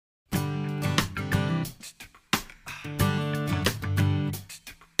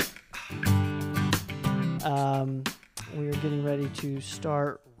We are getting ready to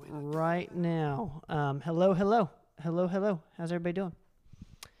start right now. Hello. How's everybody doing?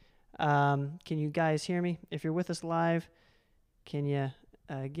 Can you guys hear me? If you're with us live, can you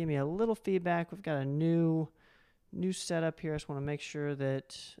give me a little feedback? We've got a new setup here. I just want to make sure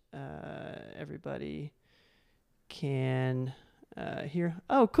that everybody can hear.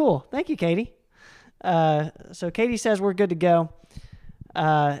 Oh, cool. Thank you, Katie. So Katie says we're good to go.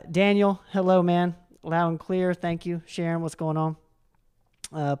 Daniel, hello, man. Loud and clear. Thank you. Sharon, what's going on?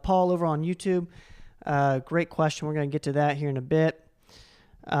 Paul over on YouTube. Great question. We're going to get to that here in a bit.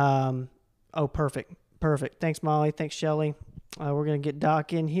 Perfect. Thanks, Molly. Thanks, Shelly. We're going to get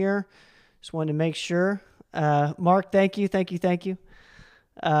Doc in here. Just wanted to make sure. Mark, thank you.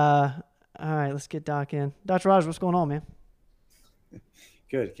 All right, let's get Doc in. Dr. Rogers, what's going on, man?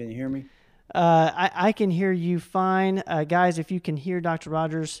 Good. Can you hear me? I can hear you fine. Guys, if you can hear Dr.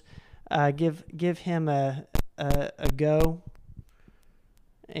 Rogers, give him a go.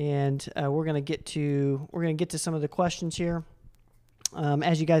 And we're gonna get to some of the questions here.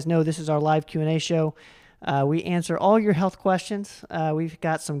 As you guys know, this is our live Q&A show. We answer all your health questions. We've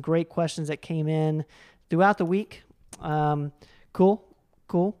got some great questions that came in throughout the week.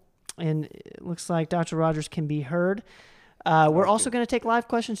 Cool. And it looks like Dr. Rogers can be heard. We're also going to take live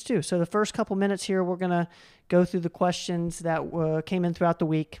questions too. So the first couple minutes here, we're going to go through the questions that came in throughout the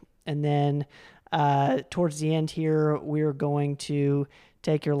week. And then towards the end here, we're going to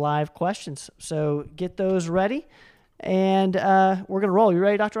take your live questions. So get those ready. And we're going to roll. You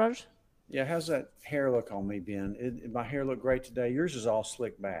ready, Dr. Rogers? Yeah. How's that hair look on me, Ben? My hair look great today. Yours is all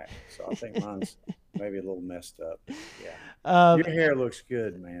slicked back. So I think mine's maybe a little messed up. Yeah. Your hair looks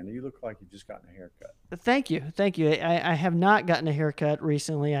good, man. You look like you've just gotten a haircut. Thank you. I have not gotten a haircut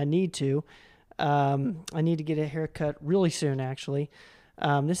recently. I need to. I need to get a haircut really soon, actually.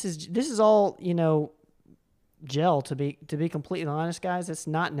 This is all, gel, to be completely honest, guys. It's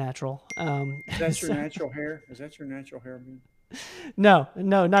not natural. Is that your natural hair? Is that your natural hair, Ben? No,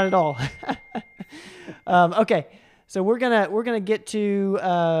 not at all. Okay, so we're gonna get to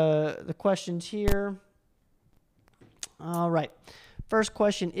the questions here. All right. First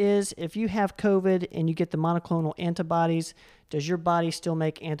question is, if you have COVID and you get the monoclonal antibodies, does your body still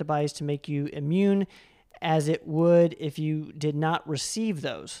make antibodies to make you immune as it would if you did not receive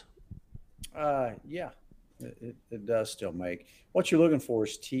those? Yeah, it does still make. What you're looking for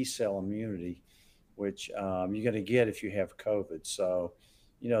is T cell immunity, which you're going to get if you have COVID. So,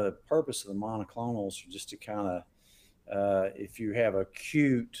 the purpose of the monoclonals are just to kind of, if you have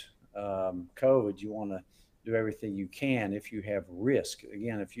acute COVID, you want to do everything you can. If you have risk,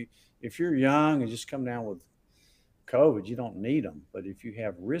 again, if you're young and just come down with COVID, you don't need them. But if you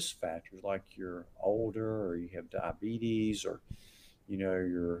have risk factors like you're older or you have diabetes or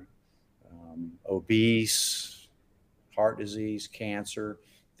you're obese, heart disease, cancer,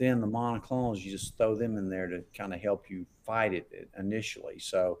 then the monoclonals, you just throw them in there to kind of help you fight it initially.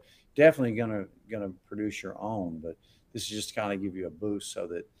 So definitely gonna produce your own, but this is just kind of give you a boost so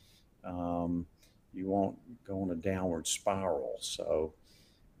that you won't go on a downward spiral. So,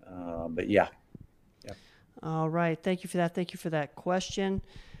 but yeah. All right. Thank you for that question.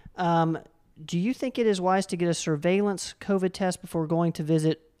 Do you think it is wise to get a surveillance COVID test before going to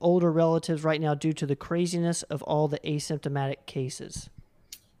visit older relatives right now due to the craziness of all the asymptomatic cases?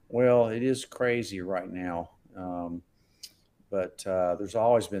 Well, it is crazy right now. But there's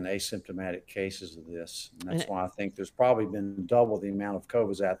always been asymptomatic cases of this. And that's why I think there's probably been double the amount of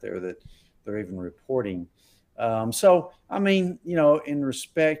COVIDs out there that they're even reporting. So, I mean, in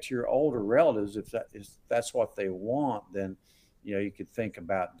respect to your older relatives, if that's what they want, then, you could think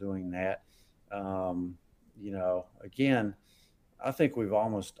about doing that. Again, I think we've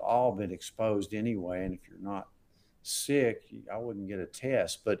almost all been exposed anyway. And if you're not sick, I wouldn't get a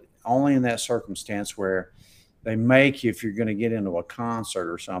test, but only in that circumstance where they make you, if you're going to get into a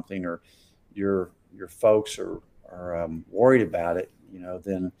concert or something, or your folks are worried about it,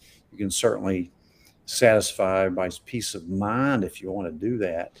 then you can certainly satisfy everybody's peace of mind if you want to do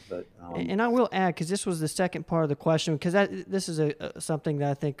that. But and I will add, because this was the second part of the question, because this is something that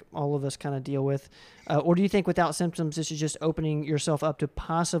I think all of us kind of deal with. Or do you think without symptoms, this is just opening yourself up to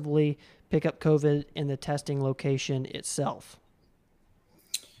possibly pick up COVID in the testing location itself?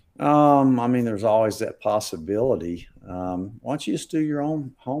 I mean, there's always that possibility. Why don't you just do your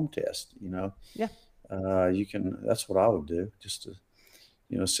own home test? Yeah. You can. That's what I would do, just to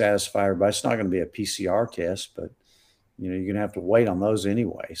satisfy everybody. It's not going to be a PCR test, but you're going to have to wait on those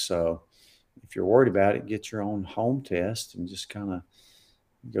anyway. So if you're worried about it, get your own home test and just kind of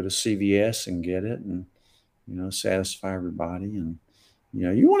go to CVS and get it, and satisfy everybody. And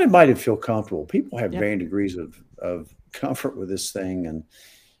You want everybody to feel comfortable. People have Yeah. varying degrees of comfort with this thing. And,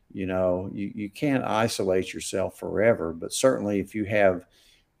 you can't isolate yourself forever, but certainly if you have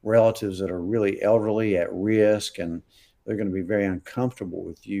relatives that are really elderly at risk and they're going to be very uncomfortable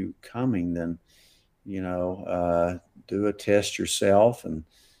with you coming, then, do a test yourself and,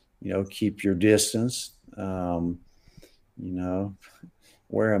 keep your distance, you know,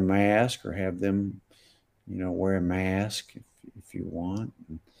 wear a mask or have them, wear a mask if you want.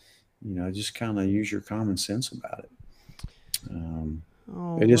 And, just kind of use your common sense about it.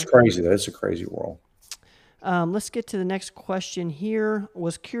 All It is right. crazy, though. It's a crazy world. Let's get to the next question here.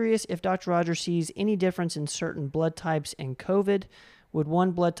 Was curious if Dr. Rogers sees any difference in certain blood types and COVID. Would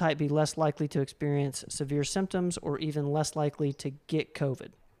one blood type be less likely to experience severe symptoms or even less likely to get COVID?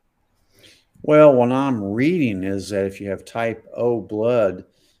 Well, what I'm reading is that if you have type O blood,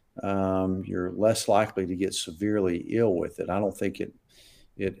 you're less likely to get severely ill with it. I don't think it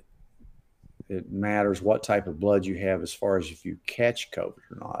it matters what type of blood you have as far as if you catch COVID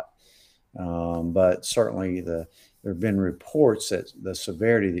or not. But certainly there have been reports that the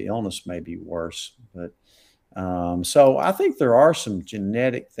severity of the illness may be worse. But so I think there are some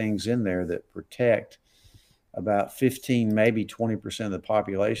genetic things in there that protect about 15, maybe 20% of the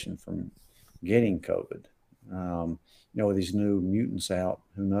population from getting COVID. With these new mutants out,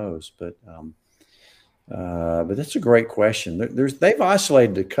 who knows? But that's a great question. They've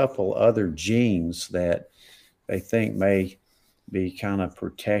isolated a couple other genes that they think may be kind of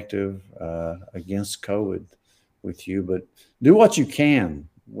protective against COVID with you. But do what you can,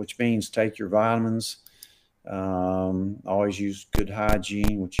 which means take your vitamins. Always use good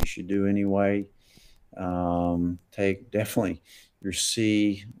hygiene, which you should do anyway. Take definitely your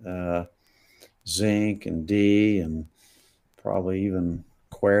C, zinc, and D, and probably even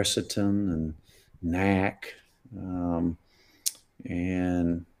quercetin and NAC,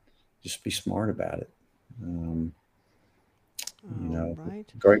 and just be smart about it. Right.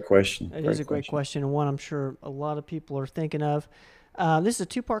 Great question. It is a great question, and one I'm sure a lot of people are thinking of. This is a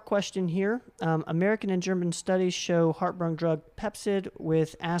two-part question here. American and German studies show heartburn drug Pepcid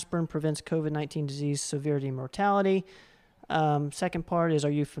with aspirin prevents COVID-19 disease severity and mortality. Second part is,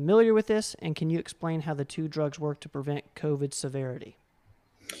 are you familiar with this, and can you explain how the two drugs work to prevent COVID severity?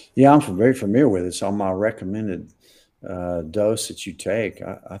 Yeah, I'm very familiar with it. It's on my recommended dose that you take.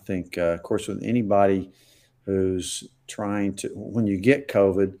 I think, of course, with anybody who's trying to, when you get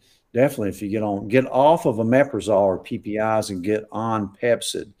COVID, definitely if you get off of omeprazole or PPIs and get on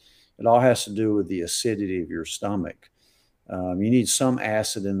Pepcid, it all has to do with the acidity of your stomach. You need some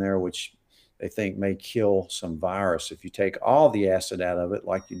acid in there, which they think may kill some virus. If you take all the acid out of it,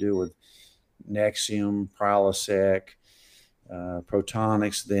 like you do with Nexium, Prilosec,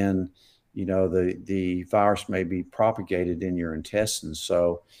 Protonix, then the virus may be propagated in your intestines.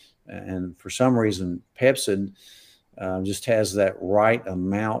 So, and for some reason, Pepcid just has that right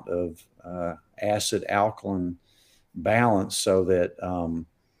amount of acid alkaline balance, so that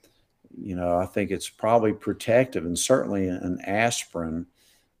I think it's probably protective. And certainly an aspirin,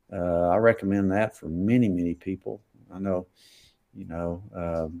 I recommend that for many people. I know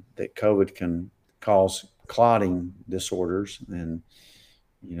that COVID can cause clotting disorders, and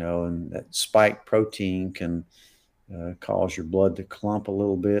that spike protein can cause your blood to clump a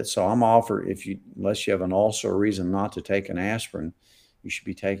little bit. So I'm offer, unless you have an ulcer or reason not to take an aspirin, you should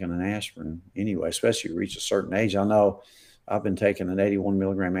be taking an aspirin anyway, especially if you reach a certain age. I know I've been taking an 81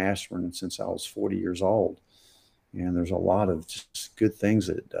 milligram aspirin since I was 40 years old, and there's a lot of just good things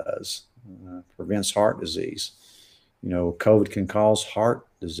that it does. Prevents heart disease. COVID can cause heart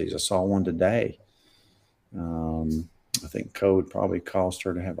disease. I saw one today. I think COVID probably caused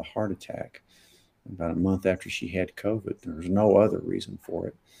her to have a heart attack about a month after she had COVID. There was no other reason for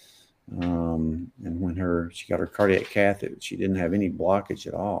it. And when she got her cardiac cath, she didn't have any blockage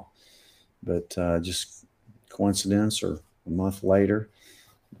at all. But just coincidence, or a month later,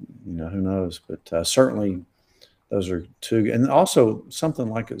 who knows? But certainly those are two. And also something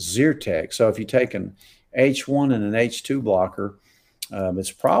like a Zyrtec. So if you take an H1 and an H2 blocker,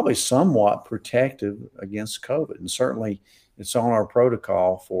 it's probably somewhat protective against COVID. And certainly it's on our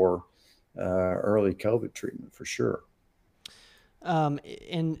protocol for early COVID treatment for sure.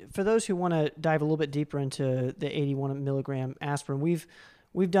 And for those who want to dive a little bit deeper into the 81 milligram aspirin,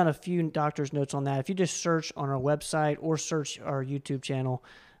 we've done a few doctor's notes on that. If you just search on our website or search our YouTube channel,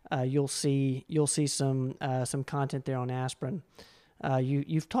 you'll see some content there on aspirin.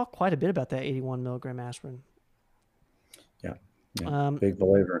 You've talked quite a bit about that 81 milligram aspirin. Yeah. Big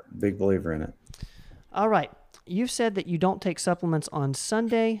believer in it. All right. You've said that you don't take supplements on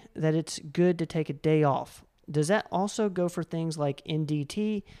Sunday, that it's good to take a day off. Does that also go for things like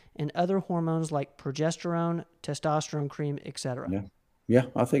NDT and other hormones like progesterone, testosterone cream, etc.? Yeah. Yeah,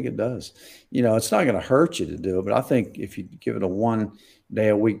 I think it does. It's not going to hurt you to do it, but I think if you give it a 1 day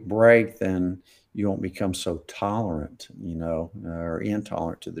a week break, then you won't become so tolerant, or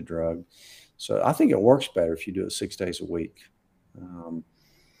intolerant to the drug. So I think it works better if you do it 6 days a week. Um,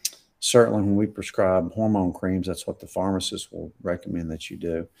 Certainly, when we prescribe hormone creams, that's what the pharmacist will recommend that you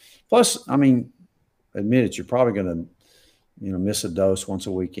do. Plus, I mean, admit it, you're probably going to, miss a dose once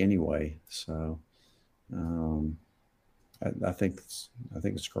a week anyway. So, um, I think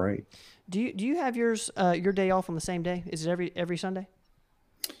it's great. Do you have your day off on the same day? Is it every Sunday?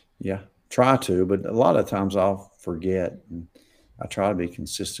 Yeah, try to, but a lot of times I'll forget, and I try to be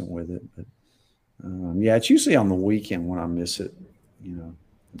consistent with it. But yeah, it's usually on the weekend when I miss it,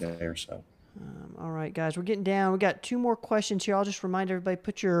 a day or so. All right, guys, we're getting down. We got 2 more questions here. I'll just remind everybody,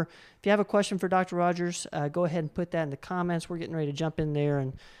 if you have a question for Dr. Rogers, go ahead and put that in the comments. We're getting ready to jump in there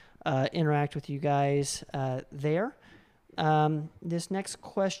and interact with you guys there. This next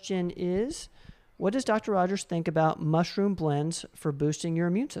question is, what does Dr. Rogers think about mushroom blends for boosting your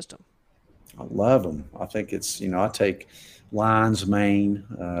immune system? I love them. I think it's, I take lion's mane.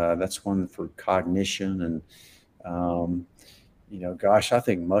 That's one for cognition. And, gosh, I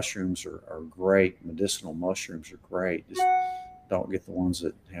think mushrooms are great. Medicinal mushrooms are great. Just don't get the ones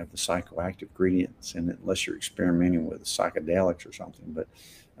that have the psychoactive ingredients in it unless you're experimenting with psychedelics or something. But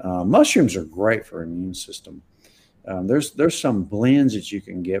mushrooms are great for immune system. There's some blends that you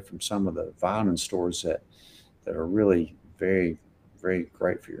can get from some of the vitamin stores that are really very, very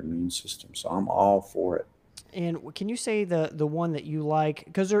great for your immune system. So I'm all for it. And can you say the one that you like?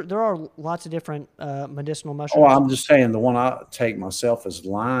 Because there are lots of different medicinal Oh, mushrooms. I'm just saying the one I take myself is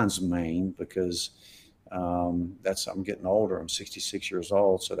lion's mane because I'm getting older. I'm 66 years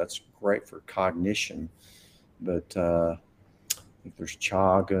old, so that's great for cognition. But I think there's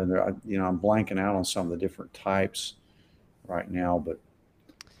chaga. I'm blanking out on some of the different types right now, but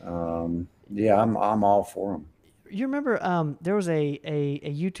yeah, I'm all for them. You remember there was a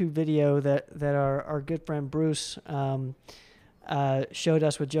YouTube video that our good friend Bruce showed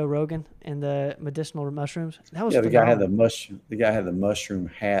us with Joe Rogan and the medicinal mushrooms. That was Yeah, phenomenal. the guy had the mushroom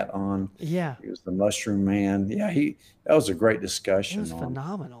hat on. Yeah, He was the mushroom man. Yeah, that was a great it was discussion on.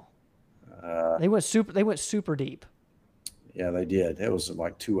 phenomenal. Uh, They went super deep. yeah, they did. It was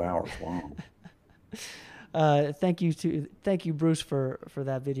like 2 hours long. Thank you Bruce for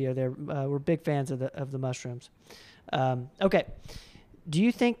that video there. We're big fans of the mushrooms. Okay. Do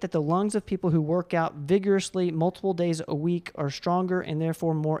you think that the lungs of people who work out vigorously multiple days a week are stronger and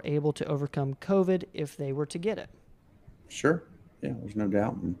therefore more able to overcome COVID if they were to get it? Sure. Yeah, there's no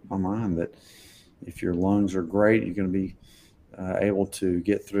doubt in my mind that if your lungs are great, you're going to be able to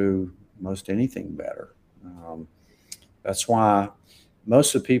get through most anything better. That's why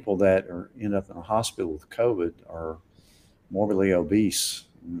most of the people that end up in a hospital with COVID are morbidly obese,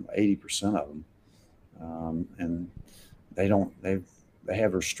 80% of them. And they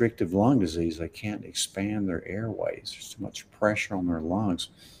have restrictive lung disease. They can't expand their airways. There's too much pressure on their lungs.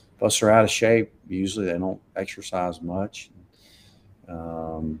 Plus, they're out of shape. Usually, they don't exercise much.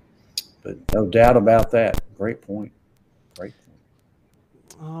 But no doubt about that. Great point. Great point.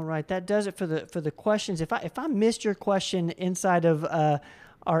 All right, that does it for the questions. If I missed your question inside of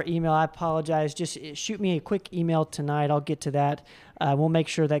our email, I apologize. Just shoot me a quick email tonight. I'll get to that. We'll make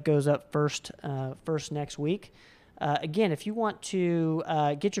sure that goes up first next week. Again, if you want to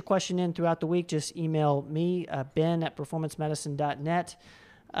get your question in throughout the week, just email me, ben@performancemedicine.net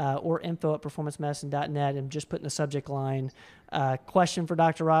or info@performancemedicine.net, and just put in the subject line, question for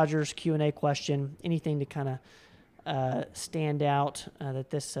Dr. Rogers, Q&A question, anything to kind of stand out that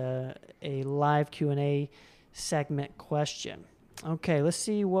this a live Q&A segment question. Okay, let's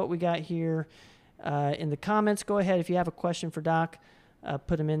see what we got here in the comments. Go ahead if you have a question for Doc,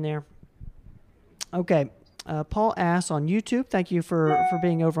 put them in there. Okay. Paul asks on YouTube, thank you for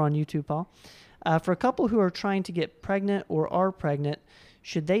being over on YouTube, Paul. For a couple who are trying to get pregnant or are pregnant,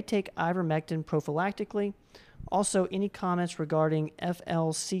 should they take ivermectin prophylactically? Also, any comments regarding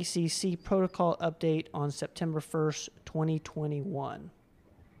FLCCC protocol update on September 1st, 2021?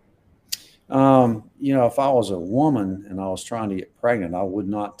 If I was a woman and I was trying to get pregnant, I would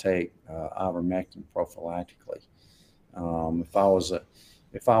not take ivermectin prophylactically.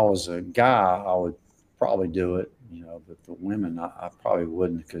 If I was a guy, I would probably do it, but the women, I probably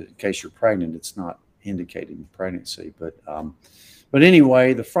wouldn't, because in case you're pregnant, it's not indicated in pregnancy. But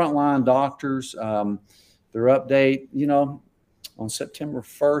anyway, the frontline doctors, their update, on September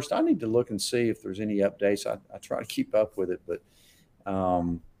 1st, I need to look and see if there's any updates. I try to keep up with it, but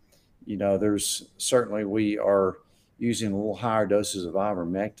there's certainly we are using a little higher doses of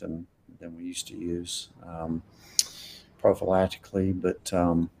ivermectin than we used to use prophylactically, but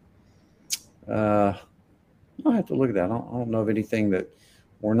I have to look at that. I don't know of anything that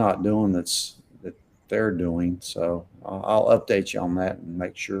we're not doing that they're doing. So I'll update you on that and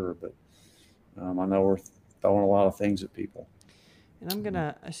make sure. But I know we're throwing a lot of things at people. And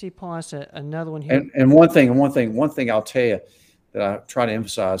I see Paul asked another one here. And one thing I'll tell you that I try to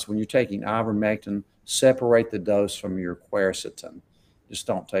emphasize: when you're taking ivermectin, separate the dose from your quercetin. Just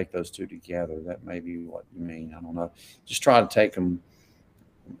don't take those two together. That may be what you mean. I don't know. Just try to take them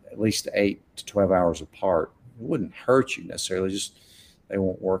at least 8 to 12 hours apart. It wouldn't hurt you necessarily. Just they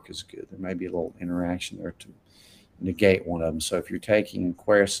won't work as good. There may be a little interaction there to negate one of them. So if you're taking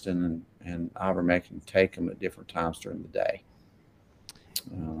quercetin and ivermectin, take them at different times during the day.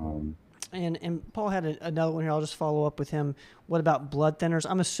 And Paul had another one here. I'll just follow up with him. What about blood thinners?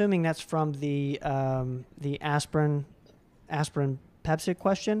 I'm assuming that's from the aspirin Pepcid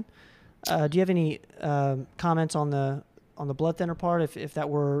question. Do you have any comments on the blood thinner part, if that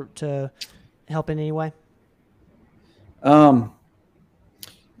were to help in any way?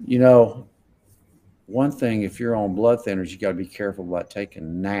 One thing, if you're on blood thinners, you got to be careful about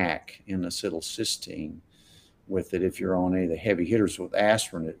taking NAC, N-acetylcysteine, with it. If you're on any of the heavy hitters with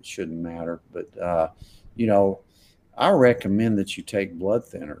aspirin, it shouldn't matter. But, I recommend that you take blood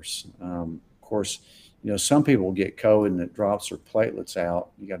thinners. Of course, some people get COVID and it drops their platelets out.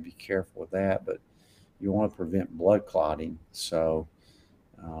 You got to be careful with that, but you want to prevent blood clotting. So,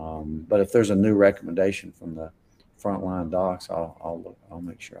 but if there's a new recommendation from the frontline docs, I'll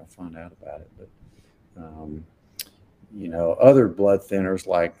make sure I find out about it. But, other blood thinners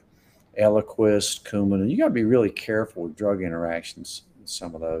like Eliquis, Coumadin, you got to be really careful with drug interactions with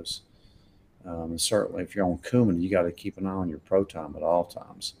some of those. And certainly if you're on Coumadin, you got to keep an eye on your proton at all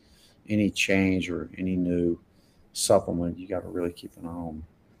times. Any change or any new supplement, you got to really keep an eye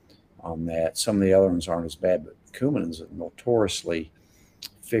on that. Some of the other ones aren't as bad, but Coumadin's a notoriously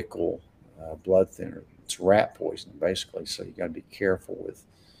fickle blood thinner. It's rat poison, basically, so you got to be careful with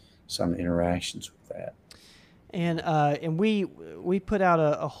some interactions with that. And we put out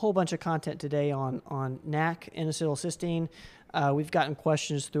a whole bunch of content today on NAC, N-acetylcysteine. We've gotten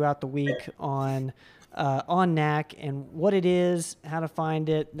questions throughout the week on NAC and what it is, how to find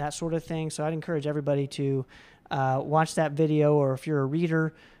it, that sort of thing. So I'd encourage everybody to watch that video, or if you're a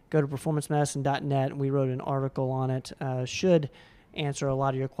reader, go to performancemedicine.net. We wrote an article on it. Should answer a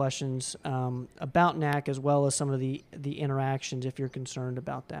lot of your questions about NAC, as well as some of the interactions if you're concerned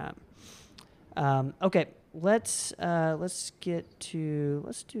about that. Okay, let's do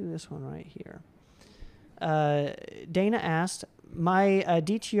this one right here. Dana asked, my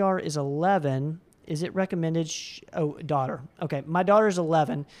DTR is 11. Is it recommended? Daughter. Okay, my daughter is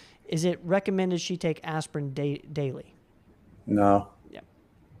 11. Is it recommended she take aspirin daily? No. Yeah.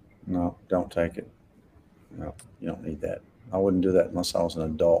 No, don't take it. No, you don't need that. I wouldn't do that unless I was an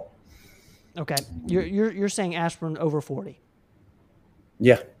adult. Okay, you're saying aspirin over 40.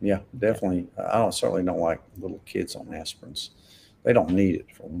 Yeah, definitely. I certainly don't like little kids on aspirins. They don't need it,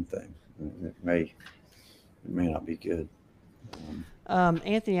 for one thing. It may not be good.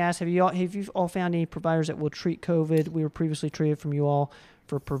 Anthony asked, have you all found any providers that will treat COVID? We were previously treated from you all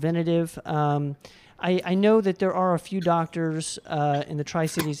for preventative. I know that there are a few doctors in the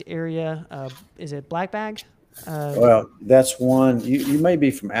Tri-Cities area. Is it Black Bag? Well, that's one. You may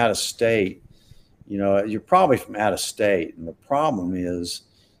be from out of state. You're probably from out of state. And the problem is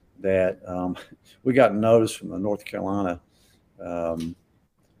that we got notice from the North Carolina, one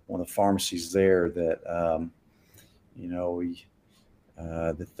of the pharmacies there, that,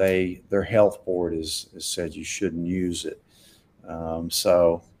 that their health board has said you shouldn't use it.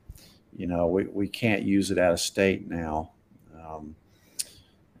 So, we can't use it out of state now.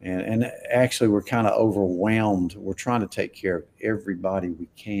 And actually, we're kind of overwhelmed. We're trying to take care of everybody we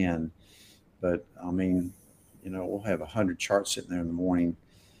can. But, we'll have 100 charts sitting there in the morning,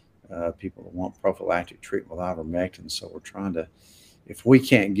 people that want prophylactic treatment with ivermectin. So we're trying to, if we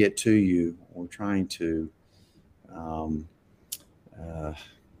can't get to you, we're trying to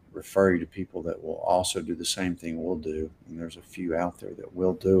refer you to people that will also do the same thing we'll do. And there's a few out there that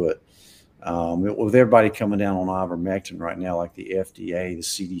will do it. With everybody coming down on ivermectin right now, like the FDA, the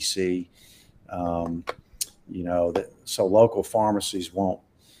CDC, so local pharmacies won't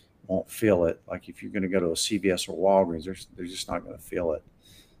fill it. Like if you're going to go to a CVS or Walgreens, they're just not going to fill it.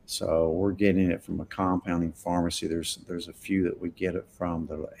 So we're getting it from a compounding pharmacy. There's a few that we get it from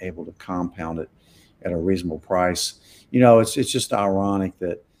that are able to compound it at a reasonable price. It's just ironic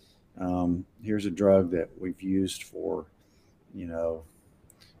that here's a drug that we've used for,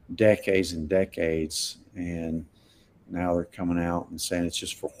 decades and decades, and now they're coming out and saying it's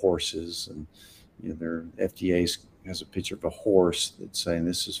just for horses. And their FDA has a picture of a horse that's saying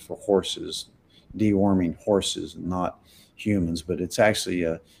this is for horses, deworming horses and not humans. But it's actually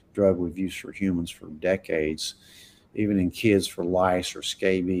a drug we've used for humans for decades, even in kids for lice or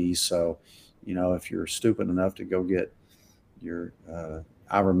scabies. So, if you're stupid enough to go get your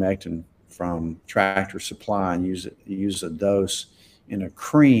ivermectin from Tractor Supply and use a dose in a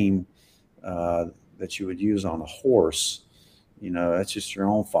cream that you would use on a horse, that's just your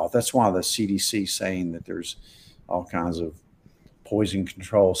own fault. That's why the CDC is saying that there's all kinds of poison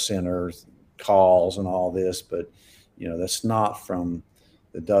control centers calls and all this, but that's not from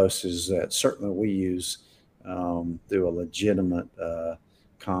the doses that certainly we use through a legitimate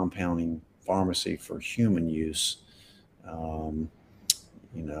compounding pharmacy for human use.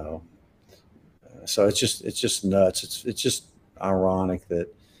 So it's just nuts. It's just ironic that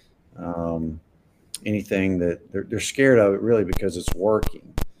anything that they're scared of it really because it's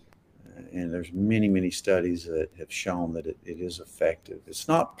working. And there's many studies that have shown that it is effective. It's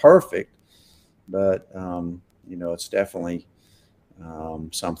not perfect, but it's definitely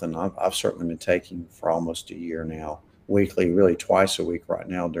something I've certainly been taking for almost a year now, weekly, really twice a week right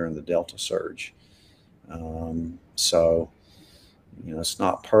now during the Delta surge. So it's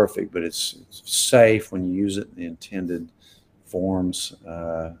not perfect, but it's safe when you use it in the intended forms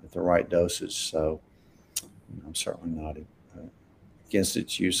at the right dosage. So I'm certainly not against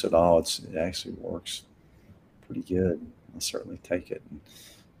its use at all. It actually works pretty good. I certainly take it. And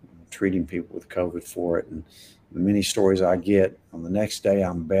treating people with COVID for it, and the many stories I get on the next day,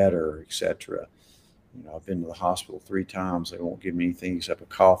 I'm better, etc. I've been to the hospital 3 times. They won't give me anything except a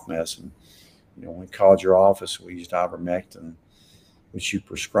cough medicine. When we called your office, we used ivermectin, which you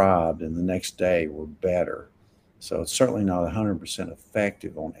prescribed, and the next day we're better. So it's certainly not 100%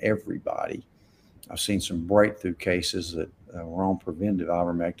 effective on everybody. I've seen some breakthrough cases that were on preventive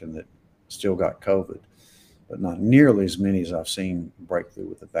ivermectin that still got COVID, but not nearly as many as I've seen breakthrough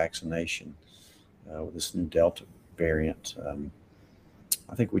with the vaccination with this new Delta variant.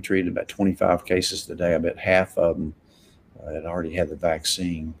 I think we treated about 25 cases today. I bet half of them had already had the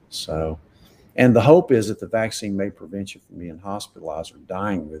vaccine. So, and the hope is that the vaccine may prevent you from being hospitalized or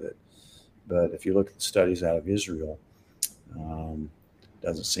dying with it. But if you look at the studies out of Israel,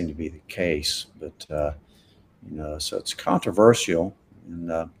 doesn't seem to be the case. But so it's controversial,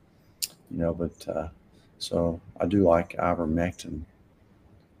 and so I do like ivermectin.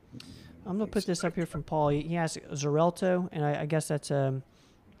 I'm going to put this up here from Paul. He has Xarelto, and I guess that's in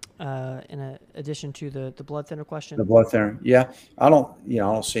addition to the blood thinner question. The blood thinner, yeah. I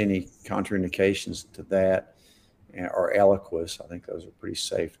don't see any contraindications to that, or Eliquis. I think those are pretty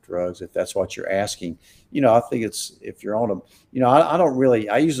safe drugs if that's what you're asking. I think it's if you're on them.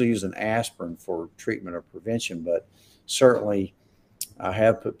 I usually use an aspirin for treatment or prevention, but certainly I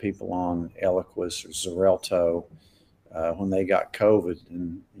have put people on Eliquis or Xarelto when they got COVID,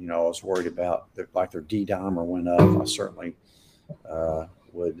 and I was worried about their D-dimer went up. I certainly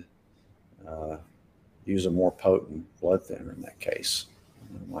would use a more potent blood thinner in that case.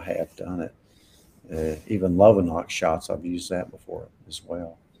 I have done it. Even Lovenox shots, I've used that before as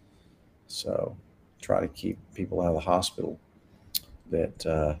well. So try to keep people out of the hospital that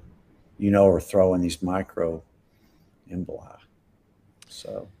are throwing these micro emboli.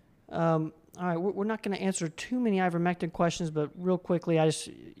 So. All right, we're not going to answer too many ivermectin questions, but real quickly, I just,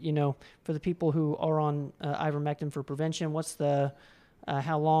 for the people who are on ivermectin for prevention, what's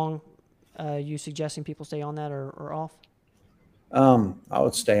how long you suggesting people stay on that or off? I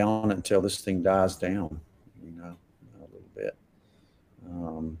would stay on it until this thing dies down, a little bit.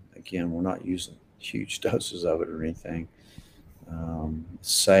 Again, we're not using huge doses of it or anything.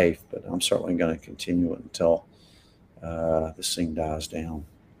 It's safe, but I'm certainly going to continue it until this thing dies down.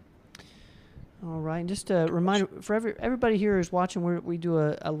 All right. Just a reminder for everybody here who's watching, we do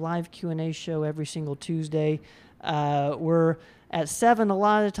a live Q&A show every single Tuesday. We're at 7. A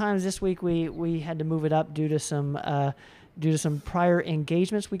lot of the times this week we had to move it up due to some prior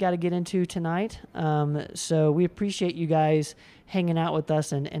engagements we got to get into tonight. So we appreciate you guys hanging out with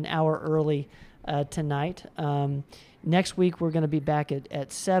us an hour early tonight. Next week we're going to be back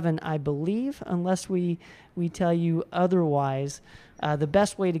at 7, I believe, unless we tell you otherwise. The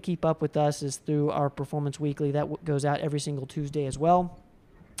best way to keep up with us is through our Performance Weekly. That goes out every single Tuesday as well.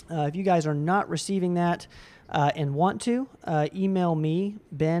 If you guys are not receiving that and want to, email me,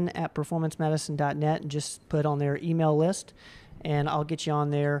 ben@performancemedicine.net, and just put on their email list, and I'll get you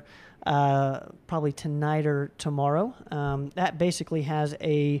on there probably tonight or tomorrow. That basically has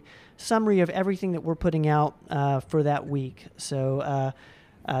a summary of everything that we're putting out for that week. So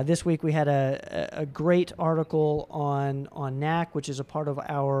This week we had a great article on NAC, which is a part of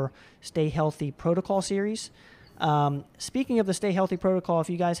our Stay Healthy Protocol series. Speaking of the Stay Healthy Protocol, if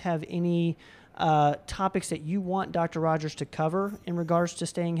you guys have any topics that you want Dr. Rogers to cover in regards to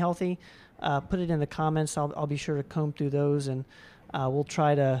staying healthy, put it in the comments. I'll be sure to comb through those, and we'll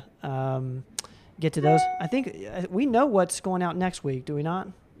try to get to those. I think we know what's going out next week, do we not?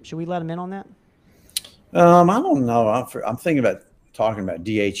 Should we let them in on that? I don't know. I'm thinking about talking about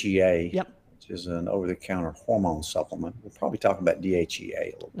DHEA, Yep. which is an over-the-counter hormone supplement. We'll probably talk about DHEA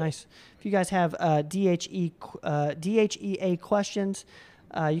a little bit. Nice. If you guys have DHEA questions,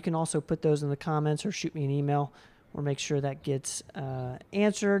 you can also put those in the comments or shoot me an email. We'll make sure that gets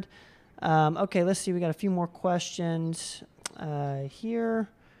answered. Okay, let's see. We got a few more questions here.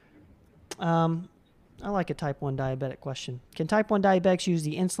 I like a type 1 diabetic question. Can type 1 diabetics use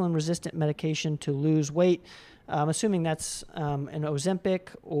the insulin-resistant medication to lose weight? I'm assuming that's an Ozempic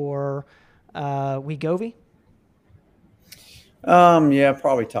or Wegovy. Yeah,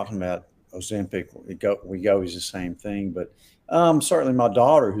 probably talking about Ozempic. Wegovy is the same thing, but certainly my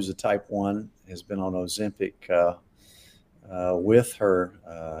daughter, who's a type 1, has been on Ozempic with her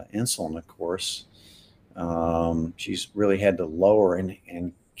insulin, of course. She's really had to lower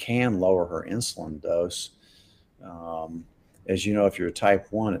and can lower her insulin dose. As you know, if you're a type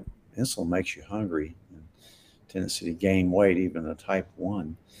 1, insulin makes you hungry, and tendency to gain weight, even a type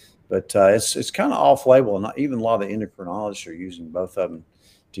 1. But it's kind of off-label, and even a lot of the endocrinologists are using both of them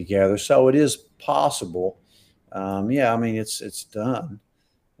together. So it is possible. Yeah, I mean, it's done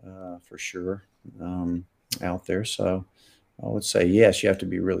for sure out there. So I would say, yes, you have to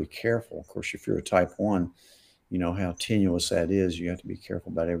be really careful. Of course, if you're a type 1, you know how tenuous that is. You have to be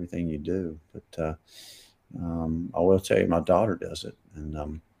careful about everything you do. But I will tell you, my daughter does it,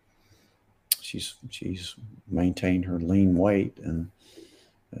 and she's maintained her lean weight and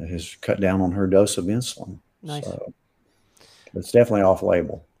has cut down on her dose of insulin. Nice. So it's definitely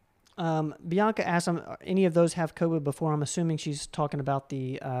off-label. Bianca asked, any of those have COVID before? I'm assuming she's talking about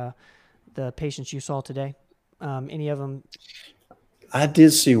the patients you saw today. Any of them? I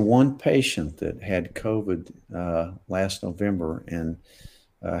did see one patient that had COVID last November and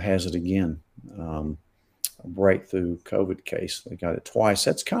has it again. A breakthrough COVID case. They got it twice.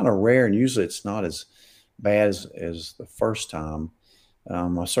 That's kind of rare, and usually it's not as bad as the first time.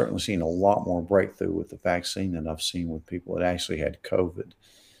 I've certainly seen a lot more breakthrough with the vaccine than I've seen with people that actually had COVID.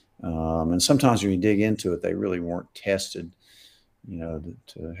 And sometimes when you dig into it, they really weren't tested, you know,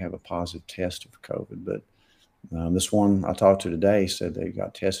 to have a positive test of COVID. But this one I talked to today said they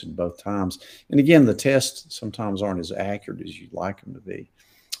got tested both times. And again, the tests sometimes aren't as accurate as you'd like them to be,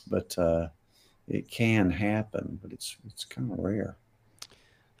 but it can happen, but it's kind of rare.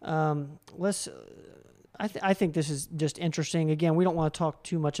 I think this is just interesting. Again, we don't want to talk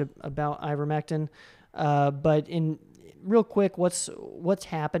too much about ivermectin, but in real quick, what's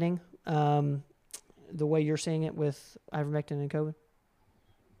happening? The way you're seeing it with ivermectin and COVID.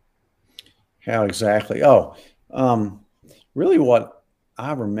 How exactly? Oh, really, what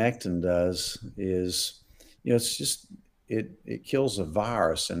ivermectin does is, you know, it's just it kills a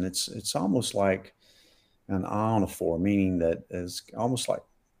virus, and it's almost like an ionophore, meaning that it's almost like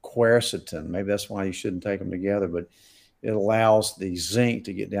quercetin. Maybe that's why you shouldn't take them together, but it allows the zinc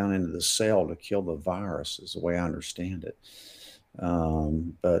to get down into the cell to kill the virus, is the way I understand it.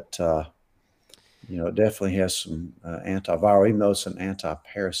 But you know, it definitely has some antiviral, even though it's an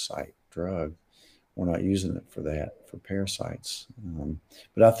anti-parasite drug. We're not using it for that, for parasites.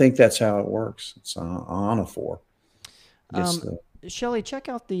 But I think that's how it works. It's ionophore. Shelly, check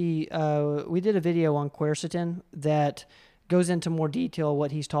out we did a video on quercetin that goes into more detail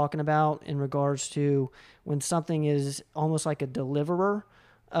what he's talking about in regards to when something is almost like a deliverer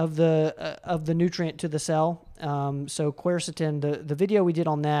of the nutrient to the cell. So quercetin, the video we did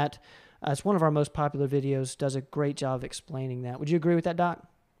on that, it's one of our most popular videos, does a great job of explaining that. Would you agree with that, Doc?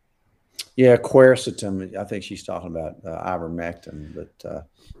 Yeah, quercetin, I think she's talking about ivermectin, but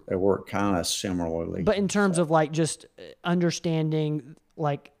they work kind of similarly. But in terms of like just understanding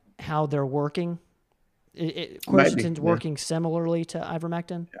like how they're working, quercetin's working similarly to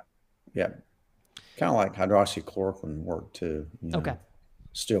ivermectin? Yeah. Kind of like hydroxychloroquine worked too. You know, okay.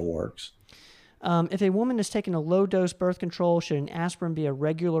 Still works. If a woman is taking a low-dose birth control, should an aspirin be a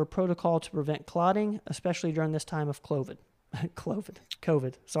regular protocol to prevent clotting, especially during this time of COVID?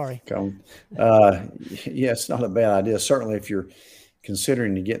 COVID, sorry. Yeah, it's not a bad idea. Certainly if you're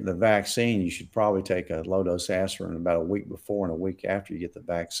considering to get the vaccine, you should probably take a low-dose aspirin about a week before and a week after you get the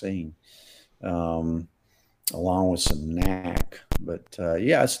vaccine, along with some NAC. But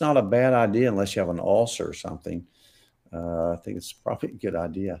yeah, it's not a bad idea unless you have an ulcer or something. I think it's probably a good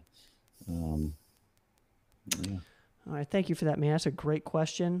idea. Yeah. All right, thank you for that, man. That's a great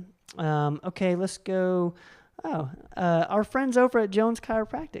question. Okay, let's go. Our friends over at Jones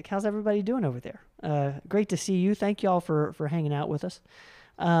Chiropractic. How's everybody doing over there? Great to see you. Thank you all for hanging out with us.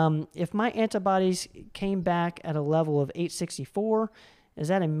 If my antibodies came back at a level of 864, is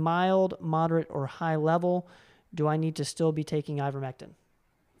that a mild, moderate, or high level? Do I need to still be taking ivermectin?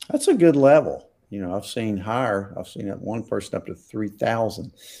 That's a good level. I've seen higher. I've seen one person up to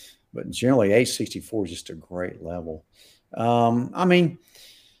 3,000, but generally 864 is just a great level. I mean,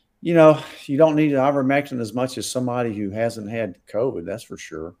 you don't need ivermectin as much as somebody who hasn't had COVID. That's for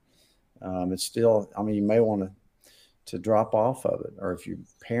sure. It's still, you may want to drop off of it, or if you're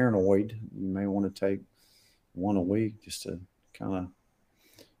paranoid, you may want to take one a week just to kind of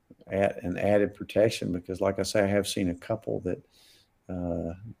add an added protection. Because, like I say, I have seen a couple that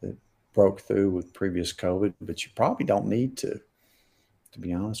broke through with previous COVID, but you probably don't need to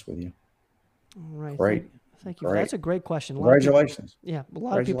be honest with you. All right. Great. Thank you. Great. That's a great question. Congratulations. A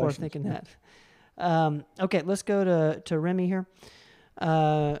lot of people are thinking that. Okay, let's go to Remy here.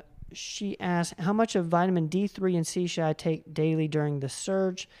 She asked, how much of vitamin D3 and C should I take daily during the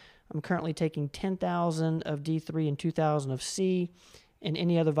surge? I'm currently taking 10,000 of D3 and 2,000 of C, and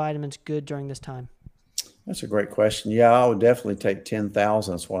any other vitamins good during this time? That's a great question. Yeah, I would definitely take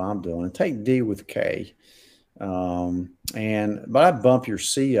 10,000. That's what I'm doing. And take D with K. But I'd bump your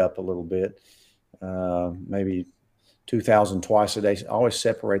C up a little bit, maybe 2,000 twice a day. Always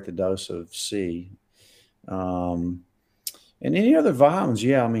separate the dose of C. And any other vitamins,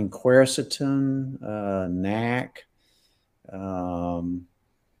 quercetin, NAC,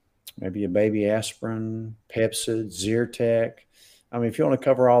 maybe a baby aspirin, Pepcid, Zyrtec. If you want to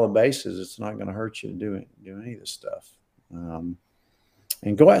cover all the bases, it's not going to hurt you to do any of this stuff.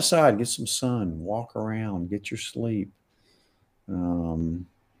 And go outside, get some sun, walk around, get your sleep. But I'm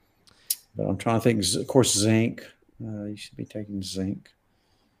trying to think, of course, zinc. You should be taking zinc.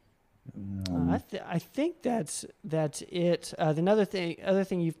 I think that's it. The other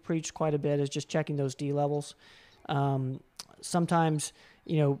thing you've preached quite a bit is just checking those D levels. Sometimes,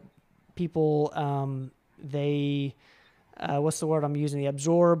 people they what's the word I'm using? They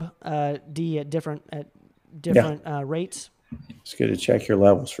absorb D at different rates. It's good to check your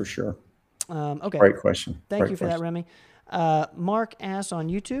levels for sure. Okay. Great question. Thank you for that, Remy. Mark asks on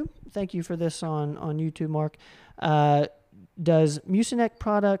YouTube. Thank you for this on YouTube, Mark. Does Mucinex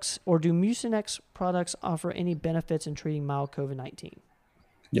products or do Mucinex products offer any benefits in treating mild COVID-19?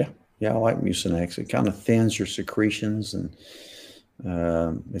 Yeah, I like Mucinex. It kind of thins your secretions, and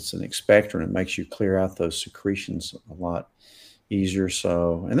it's an expectorant. It makes you clear out those secretions a lot easier.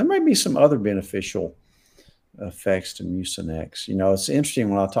 And there may be some other beneficial effects to Mucinex. It's interesting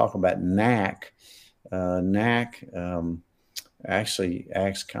when I talk about NAC. NAC actually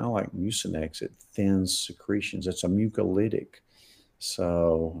acts kind of like Mucinex. It thins secretions. It's a mucolytic.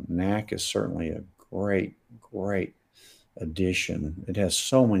 So NAC is certainly a great addition. It has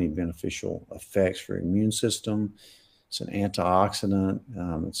so many beneficial effects for your immune system. It's an antioxidant.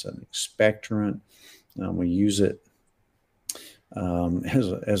 It's an expectorant. We use it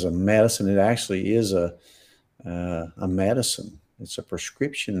as a medicine. It actually is a medicine. It's a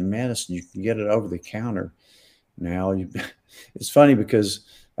prescription medicine. You can get it over the counter now. It's funny because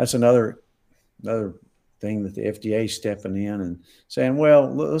that's another thing that the FDA is stepping in and saying,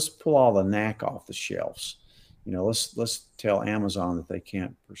 well, let's pull all the NAC off the shelves. Let's tell Amazon that they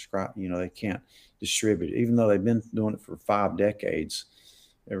can't prescribe, they can't distribute it, even though they've been doing it for 5 decades,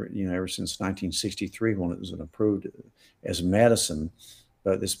 ever since 1963 when it was approved as medicine,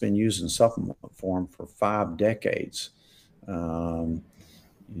 but it's been used in supplement form for 5 decades. And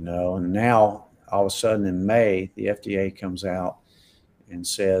now all of a sudden in May, the FDA comes out and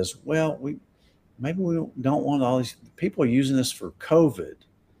says, well, maybe we don't want all these people using this for COVID.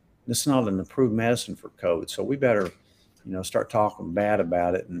 This is not an approved medicine for COVID. So we better, start talking bad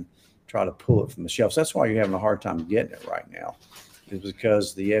about it and try to pull it from the shelves. That's why you're having a hard time getting it right now, is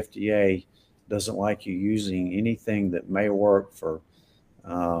because the FDA doesn't like you using anything that may work for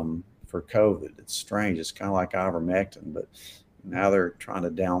COVID. It's strange. It's kind of like ivermectin, but now they're trying to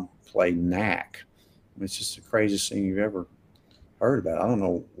downplay NAC. It's just the craziest thing you've ever heard about. I don't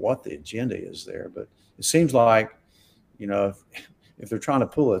know what the agenda is there, but it seems like, if they're trying to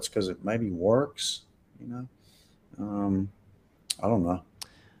pull it, it's because it maybe works, I don't know.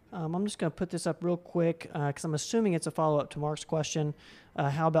 I'm just going to put this up real quick because I'm assuming it's a follow-up to Mark's question.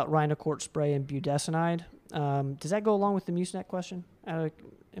 How about Rhinocort spray and budesonide? Does that go along with the Mucinex question?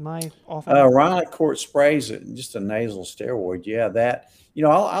 Am I off on that? Rhinocort sprays, just a nasal steroid. Yeah, that,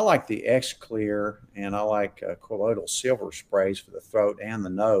 I like the X-Clear, and I like colloidal silver sprays for the throat and the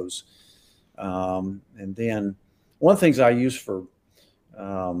nose. And then one of the things I use for,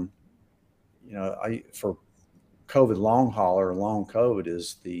 um, for COVID long hauler or long COVID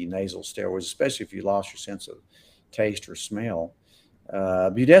is the nasal steroids, especially if you lost your sense of taste or smell.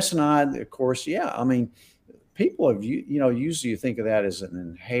 Budesonide, of course, yeah. I mean, people have, usually you think of that as an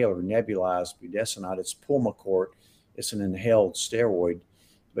inhaler, nebulized budesonide. It's Pulmicort. It's an inhaled steroid.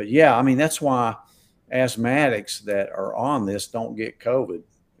 But yeah, I mean, that's why asthmatics that are on this don't get COVID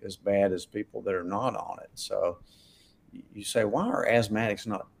as bad as people that are not on it. So you say, why are asthmatics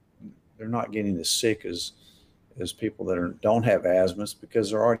not, they're not getting as sick as people that don't have asthma? It's because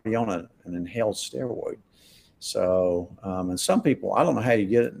they're already on an inhaled steroid. So, and some people, I don't know how you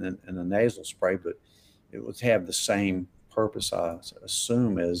get it in a nasal spray, but it would have the same purpose, I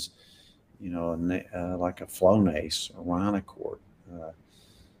assume, as, like a Flonase or Rhinocort, or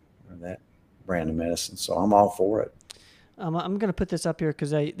that brand of medicine. So I'm all for it. I'm going to put this up here because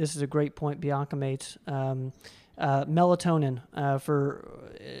this is a great point Bianca makes. Melatonin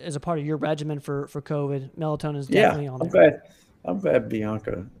as a part of your regimen for COVID. Melatonin is definitely on there. I'm glad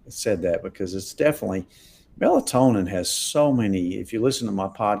Bianca said that, because it's definitely, melatonin has so many. If you listen to my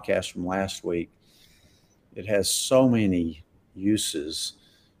podcast from last week, it has so many uses.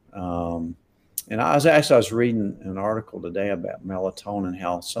 And I was reading an article today about melatonin,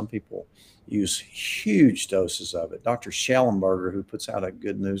 how some people use huge doses of it. Dr. Schellenberger, who puts out a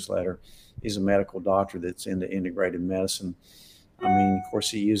good newsletter, he's a medical doctor that's into integrated medicine. I mean, of course,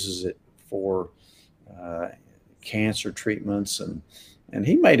 he uses it for cancer treatments, and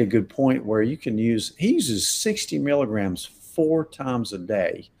he made a good point where he uses 60 milligrams 4 times a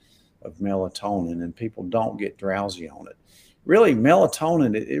day of melatonin, and people don't get drowsy on it. Really,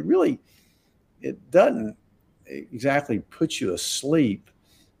 melatonin, it doesn't exactly put you asleep.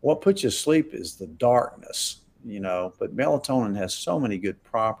 What puts you asleep is the darkness, but melatonin has so many good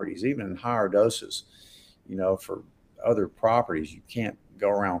properties, even in higher doses, for other properties. You can't go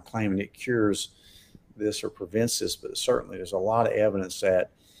around claiming it cures this or prevents this, but certainly there's a lot of evidence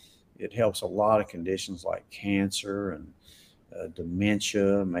that it helps a lot of conditions like cancer and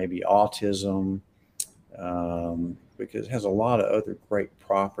dementia, maybe autism, because it has a lot of other great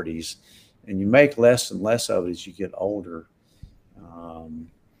properties, and you make less and less of it as you get older.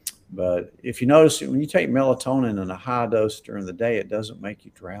 But if you notice, when you take melatonin in a high dose during the day, it doesn't make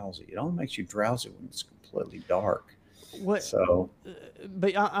you drowsy. It only makes you drowsy when it's completely dark. But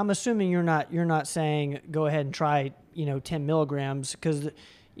I'm assuming you're not saying go ahead and try 10 milligrams, because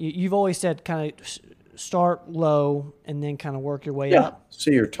you've always said kind of start low and then kind of work your way up.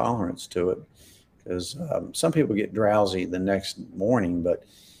 See your tolerance to it, because some people get drowsy the next morning, but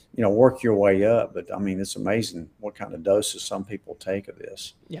work your way up. But I mean, it's amazing what kind of doses some people take of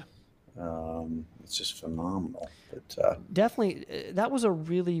this. Yeah. It's just phenomenal. But definitely, that was a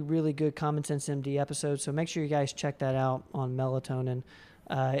really, really good Common Sense MD episode. So make sure you guys check that out on melatonin.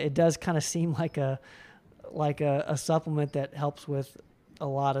 It does kind of seem like a supplement that helps with a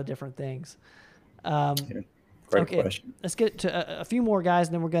lot of different things. Great question. Let's get to a few more, guys,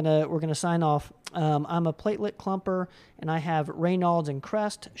 and then we're gonna sign off. I'm a platelet clumper, and I have Raynaud's and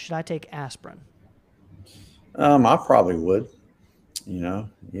Crest. Should I take aspirin? I probably would. Yeah.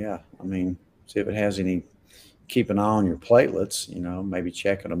 I mean, see if it has any. Keep an eye on your platelets. Maybe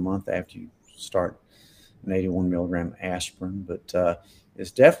check it a month after you start an 81 milligram aspirin. But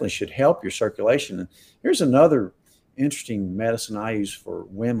it definitely should help your circulation. And here's another interesting medicine I use for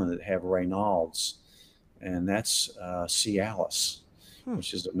women that have Raynaud's, and that's Cialis,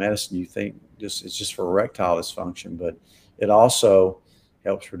 which is a medicine you think it's just for erectile dysfunction, but it also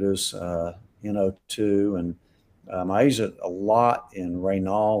helps reduce NO2. And I use it a lot in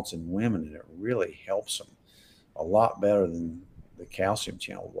Raynaud's in women, and it really helps them a lot better than the calcium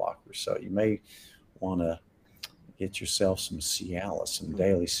channel blockers. So you may want to get yourself some Cialis, some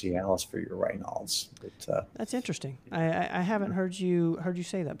daily Cialis for your Raynaud's. But, that's interesting. I haven't heard you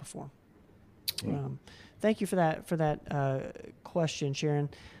say that before. Yeah. Thank you for that question, Sharon.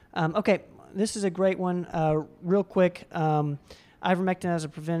 Okay, this is a great one. Real quick, ivermectin as a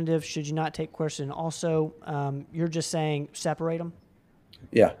preventative. Should you not take quercetin? Also, you're just saying separate them.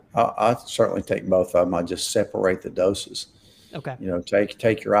 Yeah, I certainly take both of them. I just separate the doses. Okay.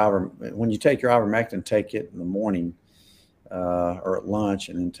 Take your when you take your ivermectin, take it in the morning or at lunch,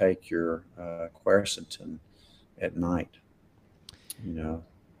 and then take your quercetin at night.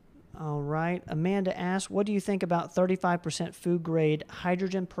 All right. Amanda asks, what do you think about 35% food grade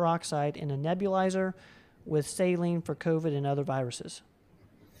hydrogen peroxide in a nebulizer with saline for COVID and other viruses?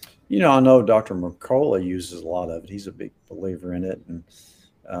 I know Dr. Mercola uses a lot of it. He's a big believer in it. And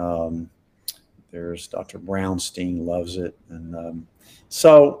um, there's Dr. Brownstein loves it. And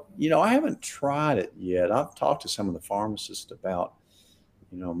so, I haven't tried it yet. I've talked to some of the pharmacists about,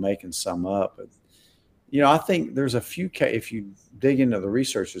 making some up. But, I think there's a few, if you dig into the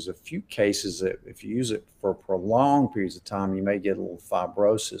research, there's a few cases that if you use it for prolonged periods of time, you may get a little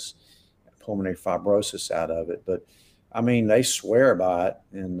fibrosis, pulmonary fibrosis out of it. But I mean, they swear by it,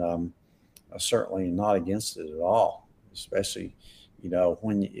 and I'm certainly not against it at all, especially,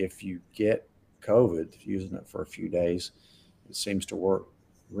 if you get COVID, using it for a few days, it seems to work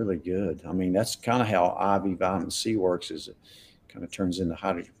really good. I mean, that's kind of how IV vitamin C works, is it kind of turns into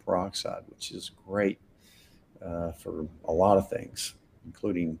hydrogen peroxide, which is great for a lot of things,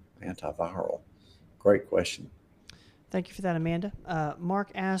 including antiviral. Great question. Thank you for that, Amanda. Mark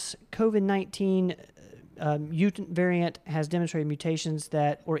asks, COVID-19 mutant variant has demonstrated mutations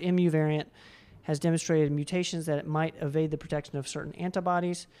or MU variant has demonstrated mutations that it might evade the protection of certain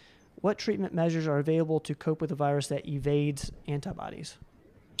antibodies. What treatment measures are available to cope with a virus that evades antibodies?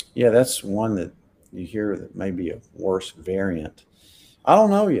 Yeah, that's one that you hear that may be a worse variant. I don't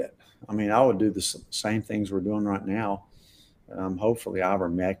know yet. I mean, I would do the same things we're doing right now. Hopefully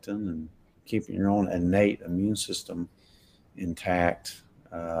ivermectin and keeping your own innate immune system intact.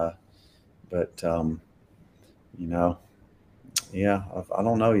 But yeah, I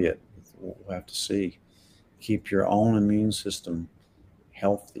don't know yet. We'll have to see. Keep your own immune system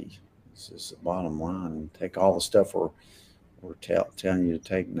healthy. This is the bottom line. And take all the stuff we're telling you to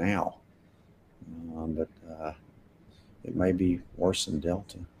take now. But it may be worse than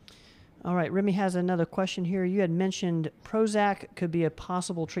Delta. All right, Remy has another question here. You had mentioned Prozac could be a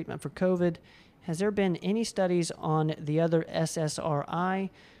possible treatment for COVID. Has there been any studies on the other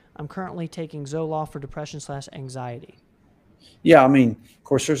SSRI? I'm currently taking Zoloft for depression/anxiety. Yeah, I mean, of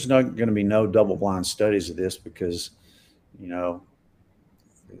course, there's going to be no double-blind studies of this because,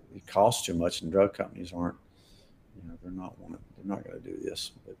 it costs too much, and drug companies aren't, they're not going to do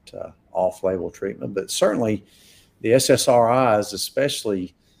this. But off-label treatment, but certainly the SSRIs,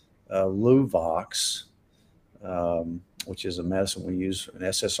 especially Luvox, which is a medicine we use, an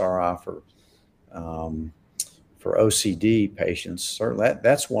SSRI for OCD patients. Certainly,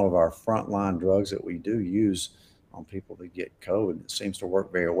 that's one of our frontline drugs that we do use on people that get COVID. It seems to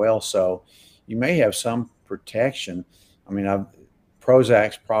work very well. So you may have some protection. I mean,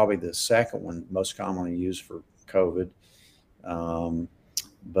 Prozac's probably the second one most commonly used for COVID.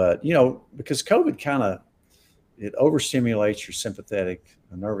 But, because COVID it overstimulates your sympathetic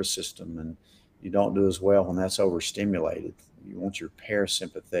nervous system, and you don't do as well when that's overstimulated. You want your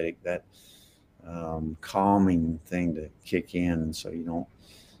parasympathetic, that calming thing to kick in, and so you don't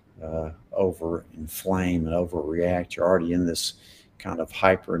over-inflame and overreact. You're already in this kind of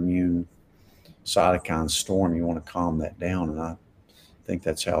hyperimmune cytokine storm. You want to calm that down, and I think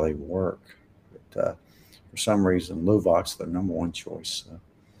that's how they work. But for some reason, Luvox is the number one choice.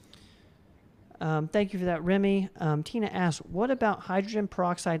 Thank you for that, Remy. Tina asks, what about hydrogen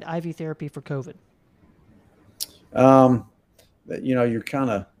peroxide IV therapy for COVID? You're kind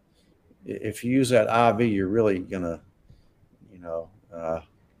of, if you use that IV, you're really going to,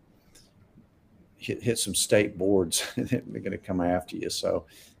 hit some state boards. They're going to come after you. So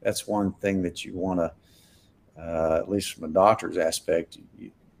that's one thing that you want to, at least from a doctor's aspect,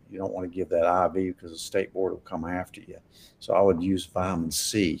 you don't want to give that IV because the state board will come after you. So I would use vitamin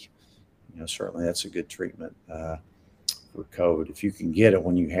C. Certainly that's a good treatment for COVID if you can get it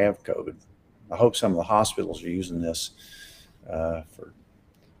when you have COVID. I hope some of the hospitals are using this for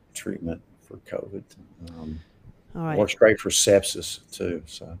treatment for COVID. All right. Works great for sepsis too.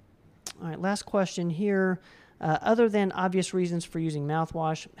 So. All right, last question here. Other than obvious reasons for using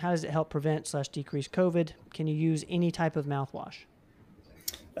mouthwash, how does it help prevent/decrease COVID? Can you use any type of mouthwash?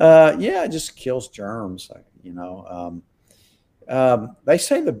 Yeah, it just kills germs. They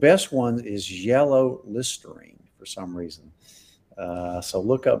say the best one is yellow Listerine for some reason. So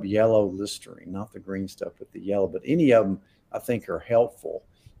look up yellow Listerine, not the green stuff, but the yellow. But any of them I think are helpful.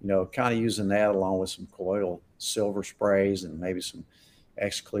 Kind of using that along with some colloidal silver sprays and maybe some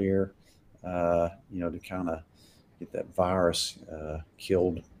X-Clear, to kind of get that virus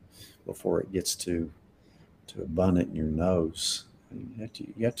killed before it gets too abundant in your nose.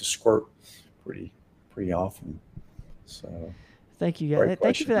 You have to squirt pretty often. So. Thank you.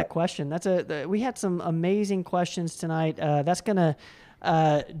 Thank you for that question. We had some amazing questions tonight. That's gonna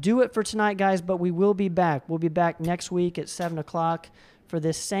do it for tonight, guys. But we will be back. We'll be back next week at 7:00 for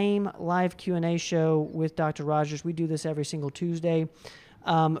this same live Q&A show with Dr. Rogers. We do this every single Tuesday.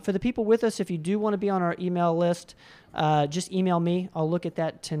 For the people with us, if you do want to be on our email list, just email me. I'll look at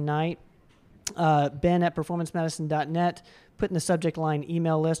that tonight. Ben@performancemedicine.net. Put in the subject line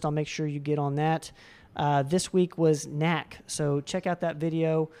email list. I'll make sure you get on that. This week was NAC, so check out that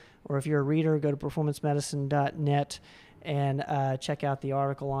video, or if you're a reader, go to performancemedicine.net and check out the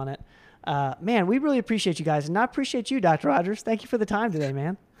article on it. Man, we really appreciate you guys, and I appreciate you, Dr. Rogers. Thank you for the time today,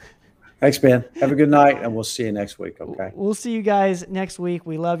 man. Thanks, Ben. Have a good night, and we'll see you next week, okay? We'll see you guys next week.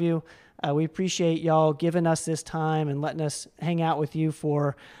 We love you. We appreciate y'all giving us this time and letting us hang out with you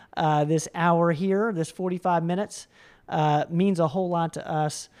for this hour here, this 45 minutes. Means a whole lot to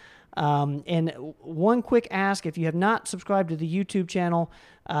us. And one quick ask, if you have not subscribed to the YouTube channel,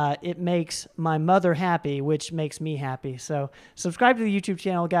 it makes my mother happy, which makes me happy. So subscribe to the YouTube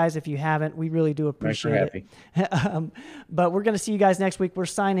channel, guys, if you haven't. We really do appreciate it. But we're going to see you guys next week. We're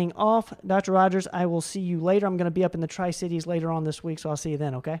signing off. Dr. Rogers, I will see you later. I'm going to be up in the Tri-Cities later on this week, so I'll see you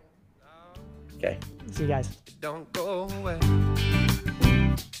then, okay? Okay. See you guys. Don't go away.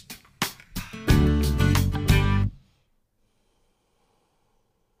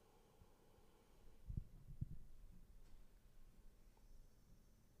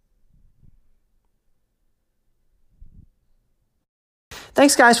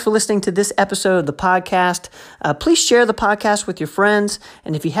 Thanks, guys, for listening to this episode of the podcast. Please share the podcast with your friends.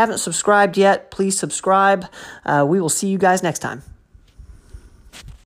 And if you haven't subscribed yet, please subscribe. We will see you guys next time.